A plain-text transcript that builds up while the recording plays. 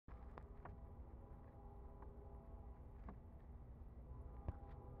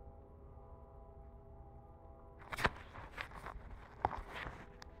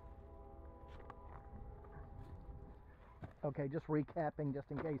Okay, just recapping, just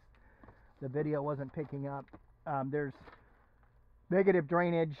in case the video wasn't picking up. There's negative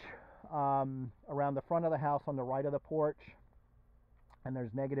drainage around the front of the house on the right of the porch, and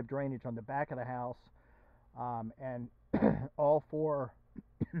there's negative drainage on the back of the house, and all four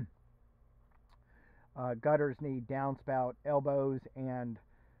gutters need downspout elbows and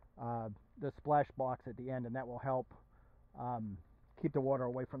the splash blocks at the end, and that will help keep the water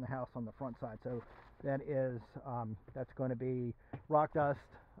away from the house on the front side. So that is that's going to be rock dust,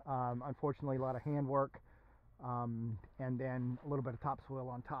 unfortunately a lot of handwork, and then a little bit of topsoil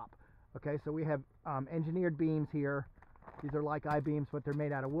on top. Okay, so we have engineered beams here. These are like I-beams, but they're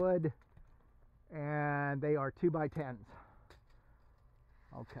made out of wood, and they are 2x10s.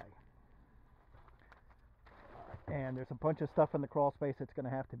 Okay. And there's a bunch of stuff in the crawl space that's going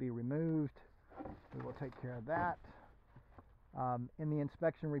to have to be removed. We will take care of that. In the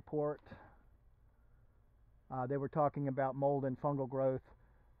inspection report, they were talking about mold and fungal growth.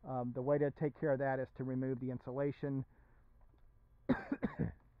 The way to take care of that is to remove the insulation,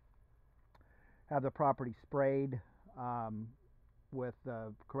 have the property sprayed with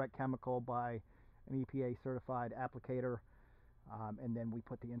the correct chemical by an EPA certified applicator, and then we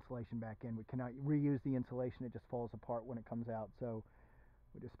put the insulation back in. We cannot reuse the insulation, it just falls apart when it comes out. So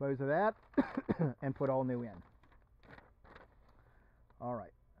we dispose of that and put all new in. All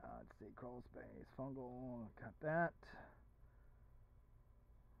right, let's see, crawl space, fungal, got that.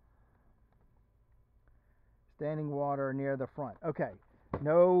 Standing water near the front. Okay,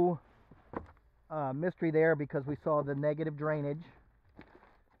 no mystery there because we saw the negative drainage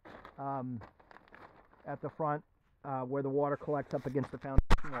at the front where the water collects up against the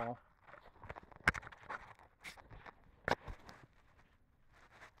foundation wall.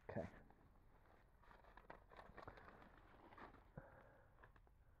 Okay.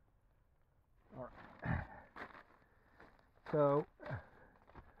 All right. So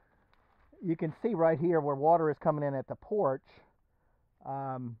you can see right here where water is coming in at the porch.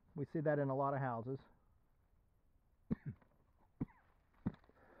 We see that in a lot of houses.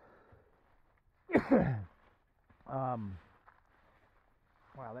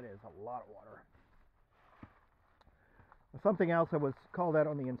 Wow, that is a lot of water. Something else that was called out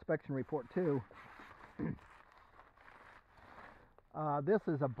on the inspection report too. This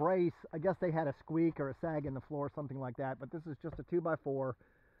is a brace. I guess they had a squeak or a sag in the floor, something like that, but this is just a 2x4.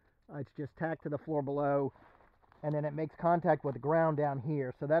 It's just tacked to the floor below, and then it makes contact with the ground down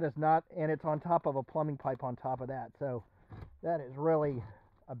here. So that is not, and it's on top of a plumbing pipe on top of that. So that is really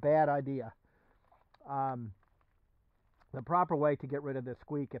a bad idea. The proper way to get rid of this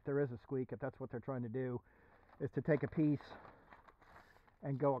squeak, if there is a squeak, if that's what they're trying to do, is to take a piece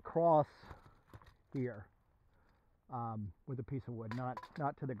and go across here with a piece of wood, not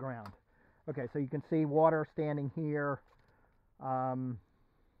to the ground. Okay, so you can see water standing here.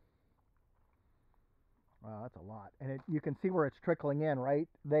 Wow, that's a lot. And you can see where it's trickling in right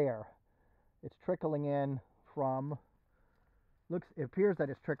there. It's trickling in from, it appears that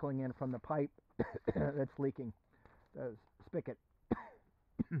it's trickling in from the pipe that's leaking, the spigot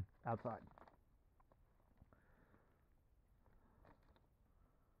outside.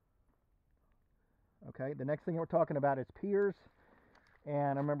 Okay, the next thing we're talking about is piers,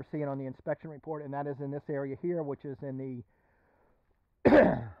 and I remember seeing on the inspection report, and that is in this area here, which is in the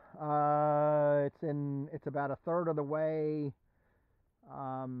it's about a third of the way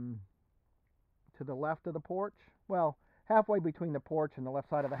to the left of the porch. Well, halfway between the porch and the left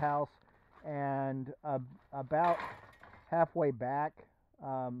side of the house, and about halfway back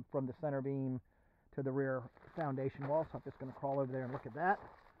from the center beam to the rear foundation wall. So I'm just going to crawl over there and look at that.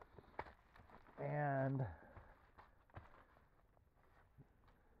 And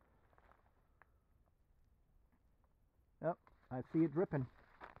yep, I see it dripping.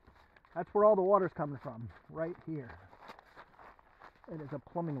 That's where all the water's coming from, right here. It is a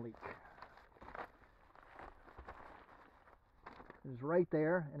plumbing leak. It is right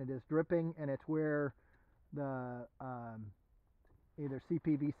there, and it is dripping, and it's where the either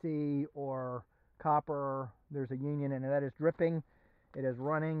CPVC or copper, there's a union, and that is dripping. It is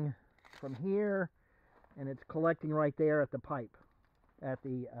running from here, and it's collecting right there at the pipe, at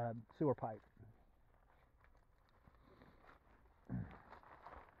the sewer pipe.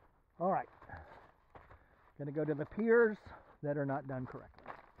 All right, going to go to the piers that are not done correctly.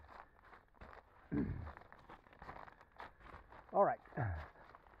 All right.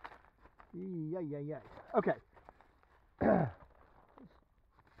 Yeah. Okay.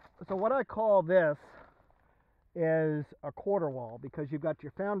 So what I call this is a quarter wall, because you've got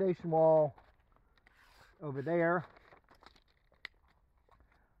your foundation wall over there,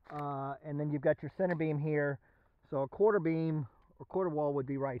 and then you've got your center beam here. So a quarter beam or quarter wall would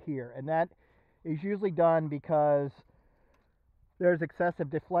be right here, and that is usually done because there's excessive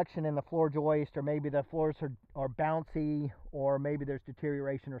deflection in the floor joist, or maybe the floors are bouncy, or maybe there's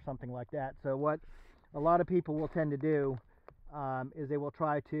deterioration or something like that. So what a lot of people will tend to do is they will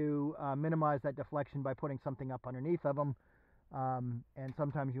try to minimize that deflection by putting something up underneath of them, and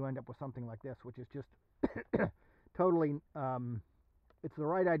sometimes you end up with something like this, which is just totally, it's the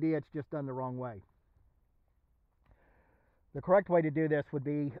right idea, it's just done the wrong way. The correct way to do this would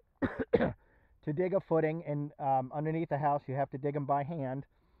be to dig a footing, and underneath the house you have to dig them by hand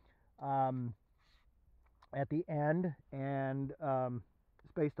at the end, and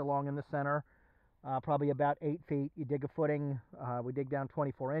spaced along in the center, probably about 8 feet. You dig a footing, we dig down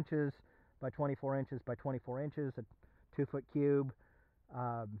 24 inches by 24 inches by 24 inches, a 2-foot cube.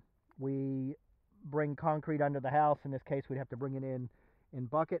 We bring concrete under the house. In this case, we'd have to bring it in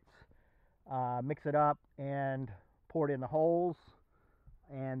buckets, mix it up, and pour it in the holes.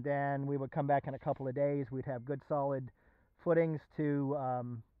 And then we would come back in a couple of days. We'd have good solid footings to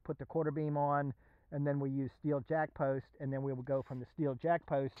put the quarter beam on, and then we use steel jack post, and then we would go from the steel jack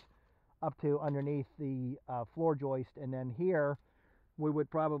post up to underneath the floor joist. And then here we would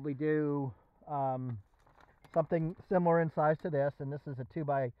probably do something similar in size to this, and this is a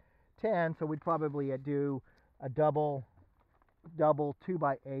 2x10, so we'd probably do a double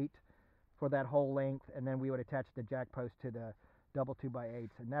 2x8 for that whole length, and then we would attach the jack post to the double 2x8s,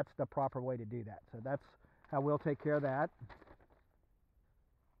 and that's the proper way to do that. So that's how we'll take care of that.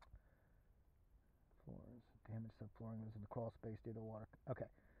 Floors, damaged subflooring was in the crawl space due to water. Okay,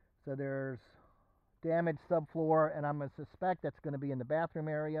 so there's damaged subfloor, and I'm going to suspect that's going to be in the bathroom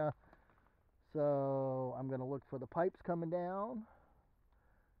area. So I'm going to look for the pipes coming down,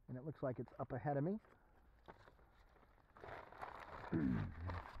 and it looks like it's up ahead of me.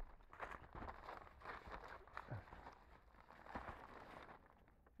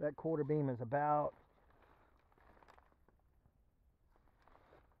 That quarter beam is about,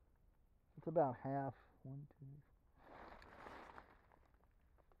 it's about half,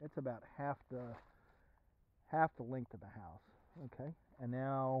 it's about half the length of the house. Okay, and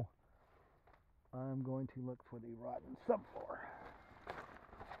now I'm going to look for the rotten subfloor.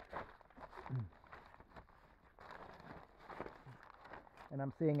 And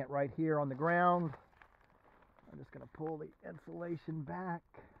I'm seeing it right here on the ground. I'm just going to pull the insulation back.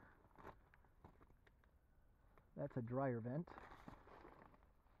 That's a dryer vent.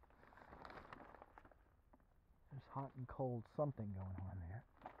 There's hot and cold something going on there.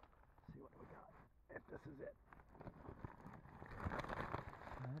 Let's see what we got, if this is it.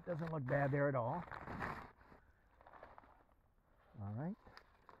 It doesn't look bad there at all. All right.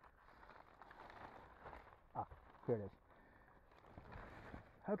 Ah, here it is.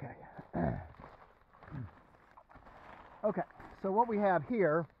 Okay. Okay, so what we have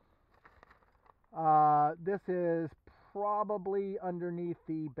here, this is probably underneath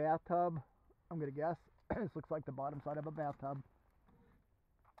the bathtub, I'm going to guess. This looks like the bottom side of a bathtub.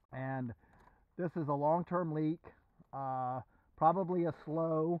 And this is a long-term leak, probably a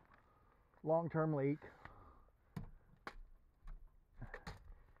slow long-term leak.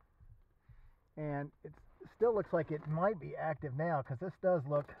 And it still looks like it might be active now, because this does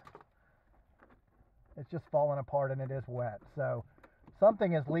look, it's just falling apart and it is wet. So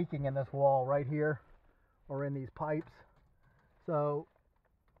something is leaking in this wall right here, or in these pipes. So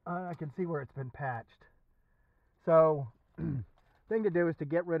I can see where it's been patched. So thing to do is to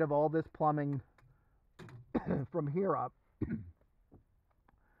get rid of all this plumbing from here up.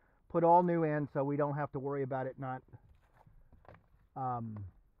 Put all new in, so we don't have to worry about it not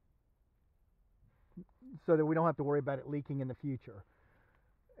so that we don't have to worry about it leaking in the future.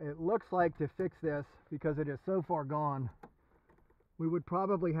 It looks like to fix this, because it is so far gone, we would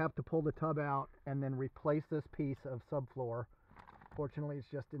probably have to pull the tub out and then replace this piece of subfloor. Fortunately, it's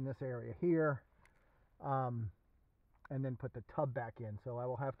just in this area here, and then put the tub back in. So I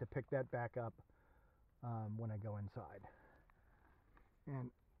will have to pick that back up when I go inside.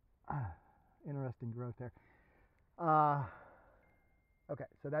 And interesting growth there. Okay,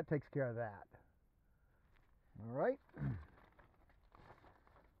 so that takes care of that. All right.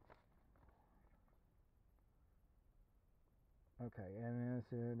 Okay, and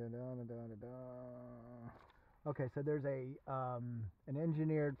okay, so there's a an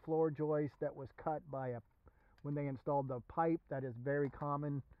engineered floor joist that was cut by when they installed the pipe. That is very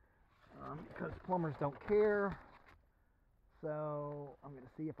common because plumbers don't care. So I'm going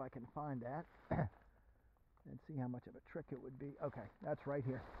to see if I can find that and see how much of a trick it would be. Okay, that's right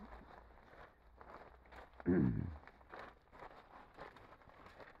here.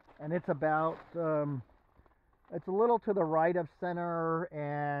 And it's about It's a little to the right of center,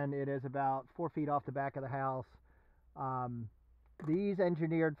 and it is about 4 feet off the back of the house. Um, these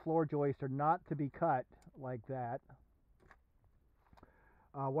engineered floor joists are not to be cut like that.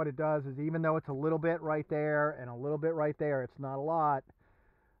 What it does is, even though it's a little bit right there and a little bit right there, it's not a lot.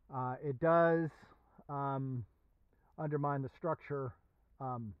 It does undermine the structure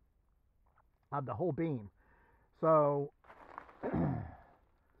of the whole beam. So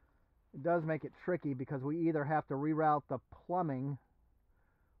it does make it tricky, because we either have to reroute the plumbing,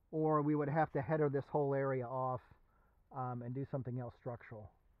 or we would have to header this whole area off and do something else structural.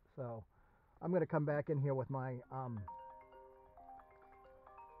 So I'm going to come back in here with my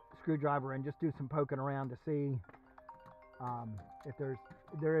screwdriver and just do some poking around to see if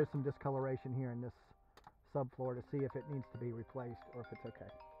there is some discoloration here in this subfloor, to see if it needs to be replaced or if it's okay.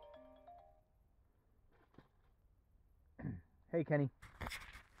 Hey, Kenny.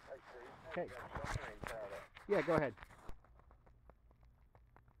 Hey. Okay. Yeah, go ahead.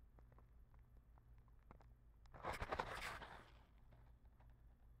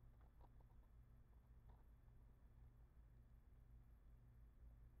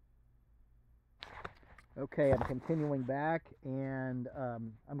 Okay, I'm continuing back, and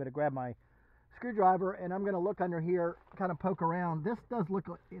I'm going to grab my screwdriver, and I'm going to look under here, kind of poke around. This does look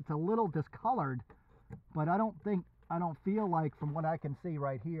like it's a little discolored, but I don't feel like, from what I can see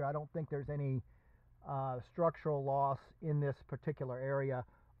right here, I don't think there's any structural loss in this particular area,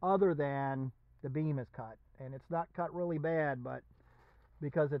 other than the beam is cut. And it's not cut really bad, but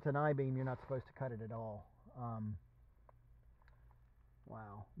because it's an I-beam, you're not supposed to cut it at all.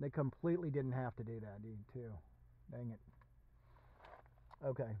 Wow, they completely didn't have to do that, too. Dang it.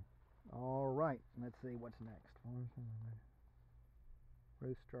 Okay, all right, let's see what's next.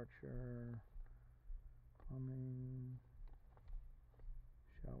 Roof structure, plumbing,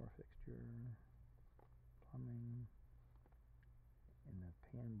 shower fixture, plumbing, in the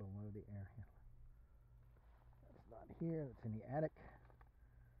pan below the air handler. That's not here, that's in the attic.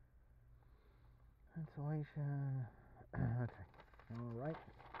 Insulation. Okay, all right.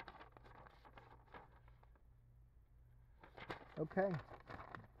 Okay,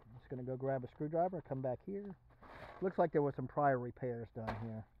 I'm just going to go grab a screwdriver, come back here. Looks like there was some prior repairs done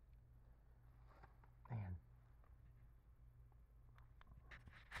here. Man.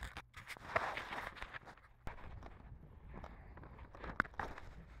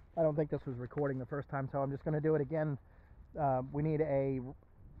 I don't think this was recording the first time, so I'm just going to do it again. We need a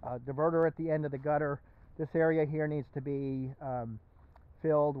diverter at the end of the gutter. This area here needs to be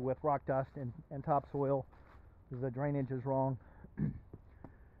filled with rock dust and topsoil, because the drainage is wrong.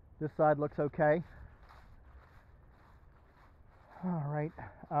 This side looks okay. All right.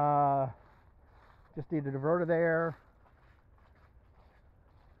 Just need a diverter there.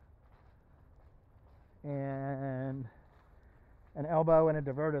 And an elbow and a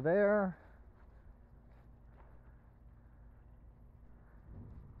diverter there.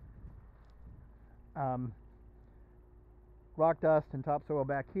 Rock dust and topsoil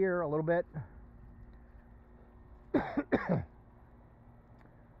back here a little bit.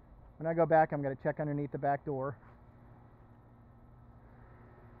 When I go back, I'm going to check underneath the back door.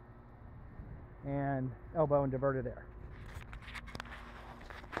 And elbow and diverter there.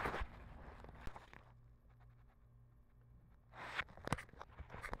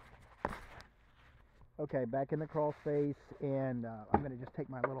 Okay, back in the crawl space, and I'm going to just take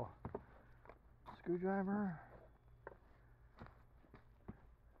my little screwdriver.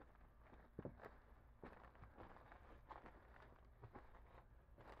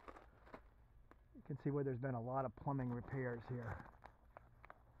 You can see where there's been a lot of plumbing repairs here.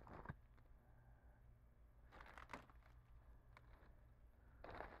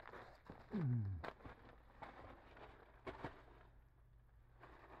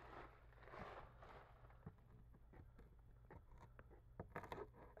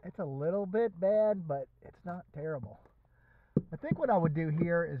 It's a little bit bad, but it's not terrible. I think what I would do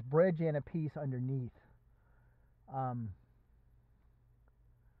here is bridge in a piece underneath.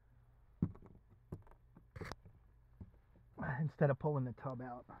 Instead of pulling the tub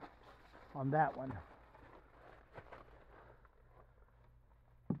out on that one.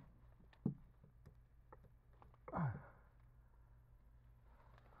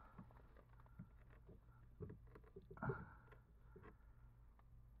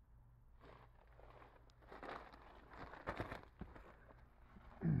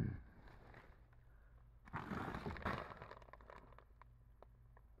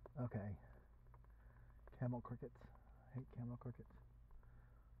 Okay. Camel crickets. I hate camel crickets.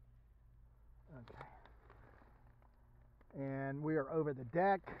 Okay. And we are over the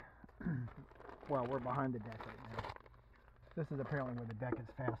deck. Well, we're behind the deck right now. This is apparently where the deck is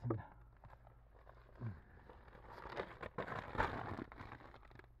fastened.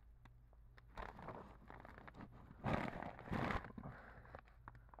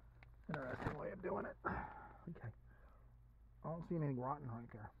 Interesting way of doing it. Okay. I don't see anything rotten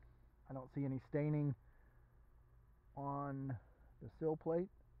right there. I don't see any staining on the sill plate.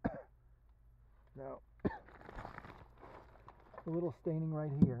 No. A little staining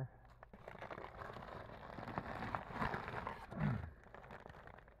right here.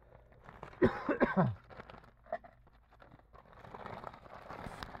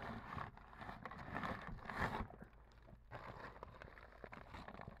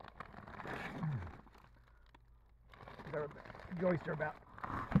 The joists are about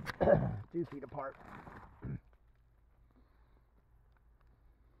 2 feet apart.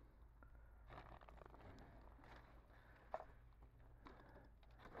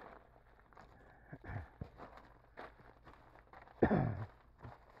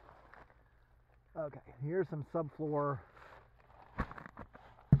 Okay, here's some subfloor.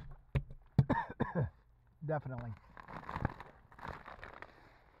 Definitely.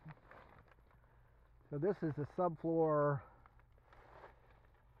 So this is the subfloor.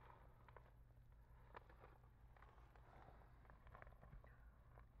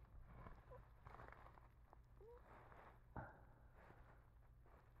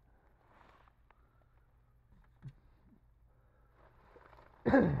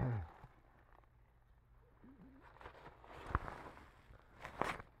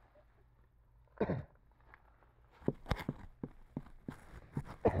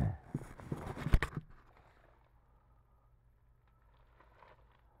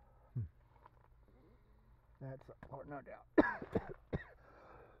 That's subfloor, no doubt.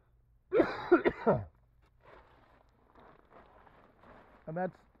 And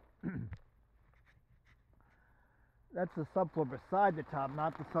that's the subfloor beside the tub,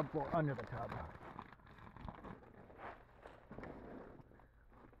 not the subfloor under the tub.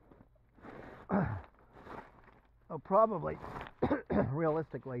 Oh, probably,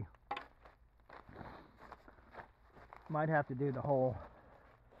 realistically, might have to do the whole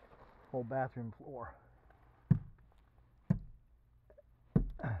bathroom floor.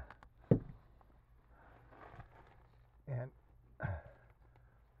 And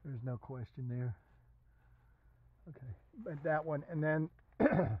there's no question there. Okay, but that one, and then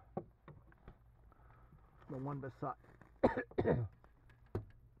the one beside.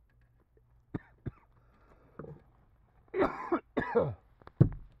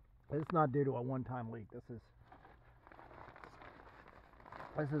 It's not due to a one-time leak. This is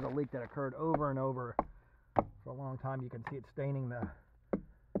a leak that occurred over and over for a long time. You can see it staining the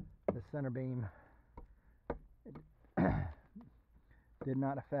center beam. It did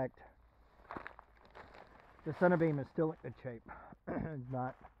not affect. The center beam is still in good shape. It's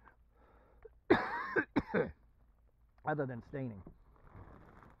not other than staining.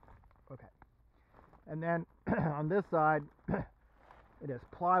 Okay. And then on this side, it is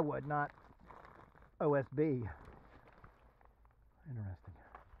plywood, not OSB. Interesting.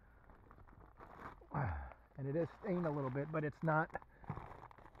 And it is stained a little bit, but it's not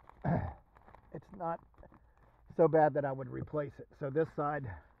so bad that I would replace it. So this side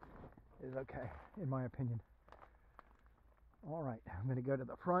is okay, in my opinion. All right, I'm going to go to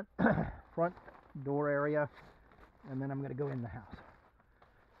the front door area, and then I'm going to go in the house.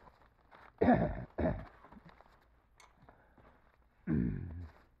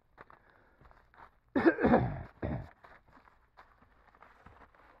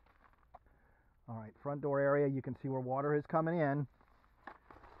 All right, front door area, you can see where water is coming in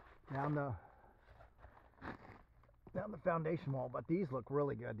down the foundation wall, but these look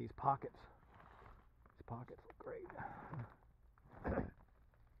really good, these pockets. These pockets look great.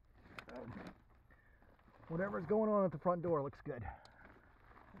 Whatever's going on at the front door looks good. I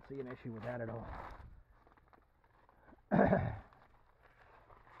don't see an issue with that at all.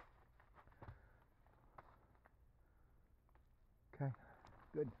 Okay,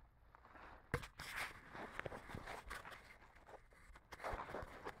 good.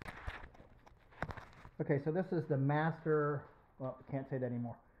 Okay, so this is the master, well, can't say that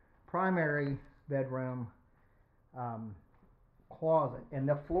anymore, primary bedroom closet. And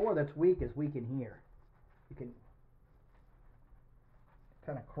the floor that's weak is weak in here. You can,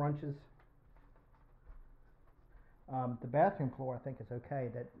 kind of crunches. The bathroom floor I think is okay.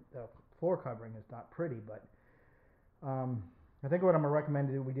 That the floor covering is not pretty, but I think what I'm going to recommend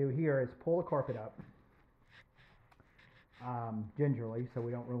we do here is pull the carpet up gingerly so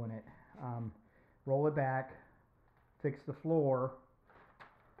we don't ruin it. Roll it back, fix the floor,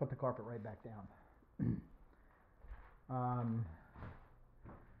 put the carpet right back down.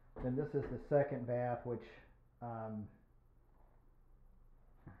 Then this is the second bath, which the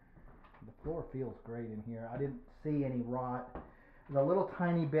floor feels great in here. I didn't see any rot. There's a little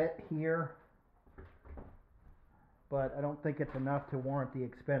tiny bit here, but I don't think it's enough to warrant the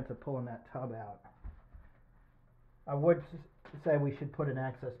expense of pulling that tub out. I would say we should put an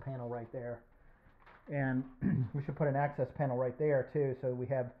access panel right there, and we should put an access panel right there too, so we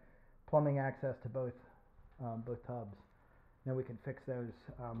have plumbing access to both tubs. Then we can fix those,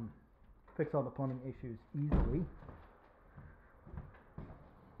 fix all the plumbing issues easily.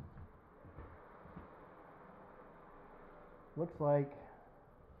 Looks like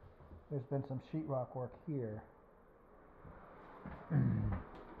there's been some sheetrock work here.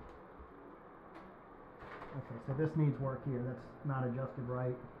 Okay, so this needs work here. That's not adjusted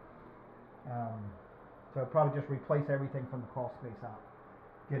right. So I'll probably just replace everything from the crawl space out.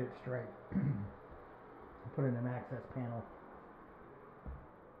 Get it straight. Put in an access panel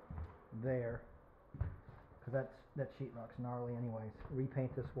there, because that sheetrock's gnarly anyways.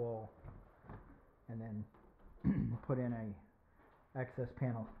 Repaint this wall, and then put in a access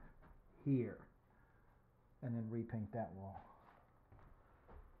panel here, and then repaint that wall.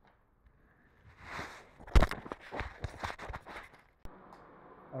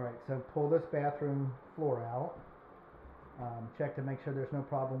 Alright, so pull this bathroom floor out, check to make sure there's no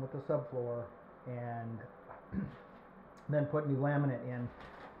problem with the subfloor, and then put new laminate in.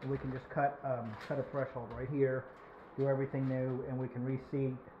 And we can just cut a threshold right here, do everything new, and we can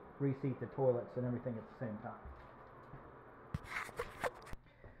reseat the toilets and everything at the same time.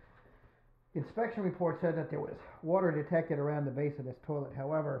 Inspection report said that there was water detected around the base of this toilet.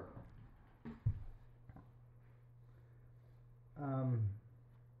 However,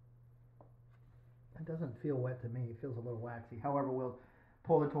 it doesn't feel wet to me. It feels a little waxy. However, we'll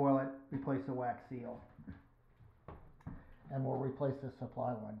pull the toilet, replace the wax seal, and we'll replace the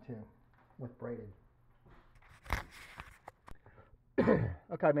supply line too with braided.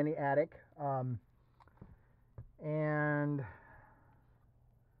 Okay, I'm in the attic, and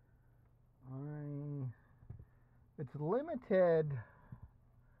it's limited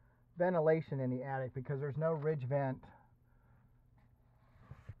ventilation in the attic because there's no ridge vent.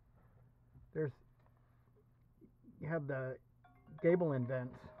 You have the gable end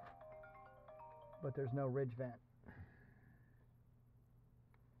vents, but there's no ridge vent.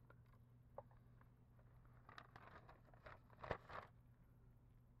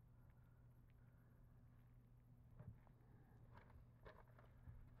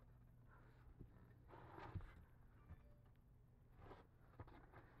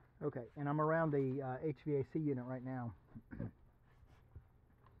 Okay, and I'm around the HVAC unit right now.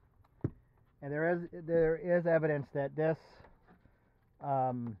 And there is evidence that this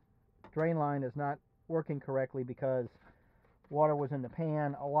drain line is not working correctly because water was in the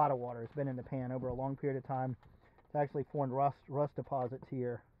pan. A lot of water has been in the pan over a long period of time. It's actually formed rust deposits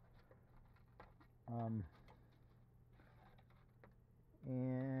here.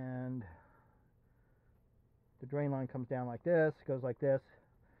 And the drain line comes down like this, goes like this.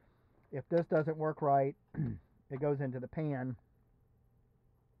 If this doesn't work right, it goes into the pan.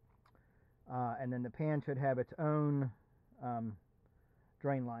 And then the pan should have its own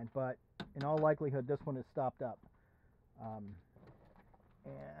drain line, but in all likelihood this one is stopped up, and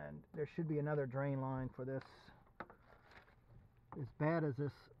there should be another drain line for this. As bad as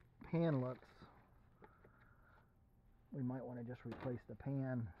this pan looks, we might want to just replace the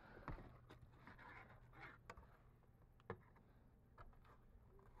pan.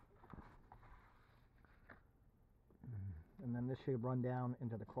 And then this should run down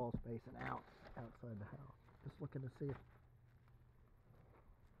into the crawl space and outside the house. Just looking to see if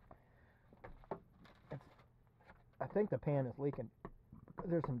I think the pan is leaking.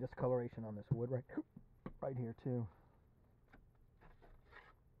 There's some discoloration on this wood right here too.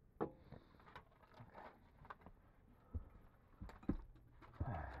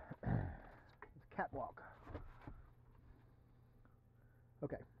 It's catwalk.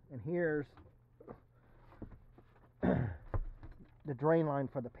 Okay, and here's the drain line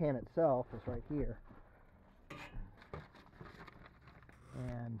for the pan itself is right here.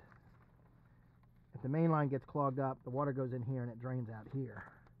 And if the main line gets clogged up, the water goes in here and it drains out here.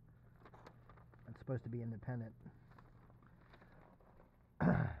 It's supposed to be independent.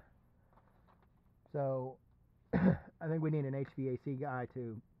 So I think we need an HVAC guy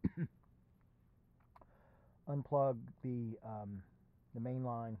to unplug the main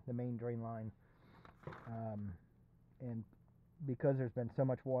line, the main drain line, and because there's been so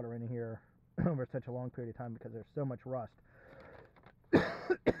much water in here over such a long period of time, because there's so much rust,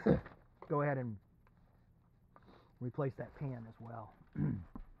 go ahead and replace that pan as well.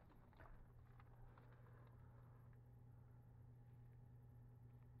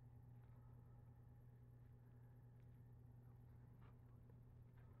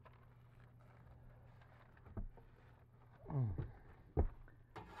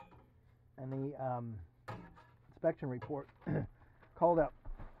 And the inspection report called out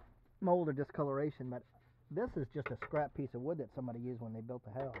mold or discoloration, but this is just a scrap piece of wood that somebody used when they built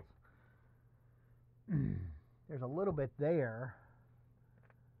the house. There's a little bit there.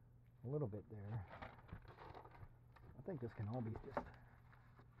 A little bit there. I think this can all be just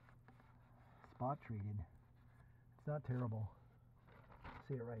spot treated. It's not terrible.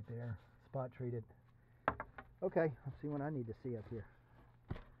 See it right there. Spot treated. Okay, let's see what I need to see up here.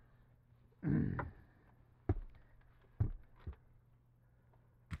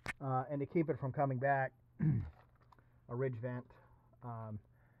 And to keep it from coming back, a ridge vent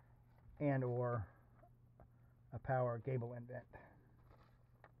and or a power gable end vent.